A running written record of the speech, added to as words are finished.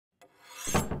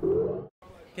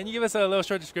Can you give us a little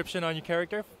short description on your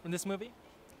character in this movie?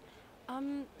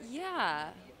 Yeah.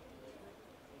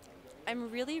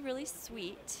 I'm really, really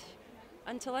sweet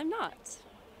until I'm not.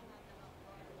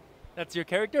 That's your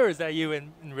character, or is that you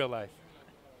in real life?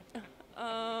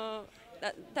 Uh,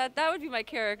 that would be my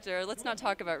character. Let's not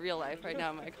talk about real life right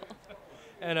now, Michael.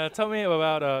 And tell me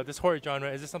about this horror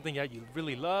genre. Is this something that you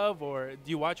really love, or do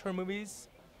you watch horror movies?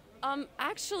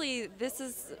 Actually, this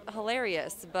is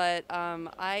hilarious, but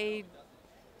I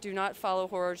do not follow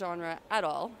horror genre at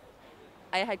all.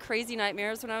 I had crazy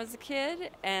nightmares when I was a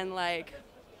kid, and like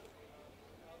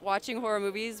watching horror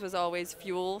movies was always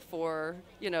fuel for,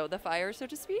 the fire, so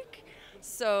to speak.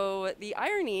 So the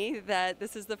irony that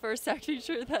this is the first acting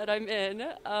feature that I'm in,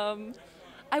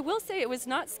 I will say it was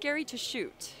not scary to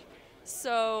shoot.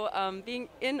 So being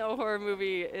in a horror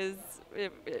movie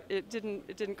it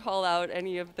didn't call out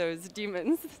any of those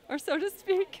demons, or so to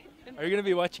speak. Are you going to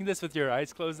be watching this with your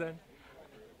eyes closed then?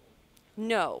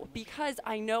 No, because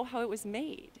I know how it was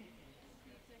made.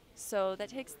 So that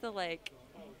takes the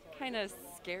kind of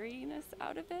scariness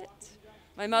out of it.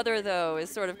 My mother, though, is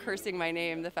sort of cursing my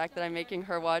name, the fact that I'm making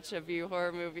her watch a View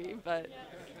horror movie, but,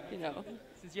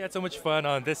 Since you had so much fun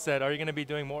on this set, are you going to be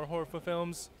doing more horror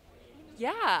films?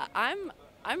 Yeah, I'm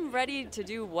ready to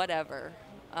do whatever.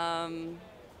 Like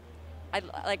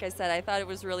I said, I thought it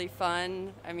was really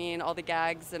fun. I mean, all the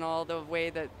gags and all the way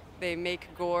that they make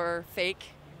gore fake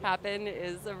happen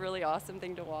is a really awesome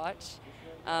thing to watch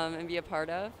and be a part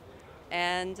of.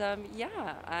 And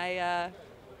yeah,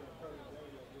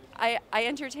 I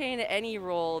entertain any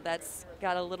role that's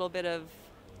got a little bit of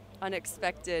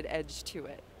unexpected edge to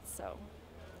it. So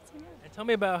yeah. And tell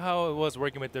me about how it was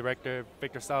working with director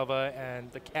Victor Salva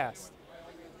and the cast.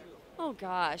 Oh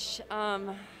gosh,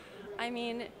 I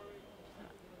mean,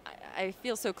 I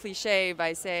feel so cliche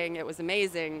by saying it was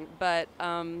amazing, but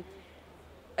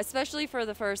especially for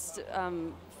the first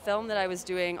film that I was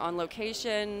doing on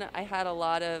location, I had a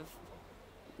lot of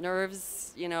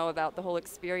nerves, about the whole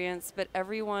experience, but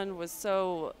everyone was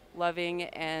so loving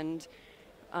and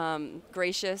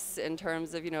gracious in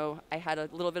terms of, I had a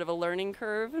little bit of a learning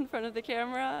curve in front of the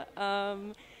camera,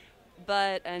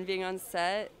 and being on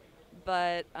set,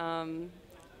 but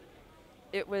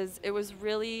it was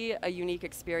really a unique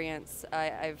experience.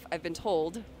 I've been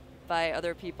told by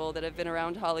other people that have been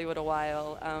around Hollywood a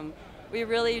while. We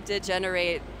really did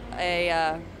generate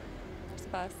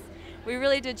we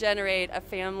really did generate a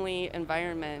family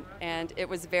environment, and it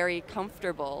was very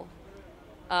comfortable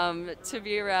to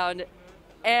be around.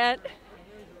 And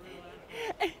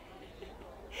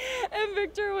and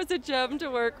Victor was a gem to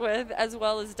work with, as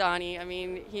well as Donnie. I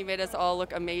mean, he made us all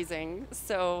look amazing.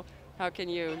 So how can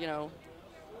you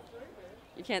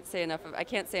can't say enough. I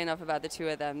can't say enough about the two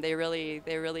of them. They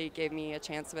really gave me a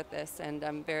chance with this, and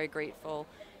I'm very grateful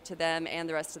to them and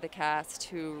the rest of the cast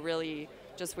who really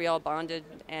we all bonded,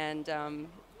 and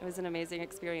it was an amazing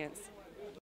experience.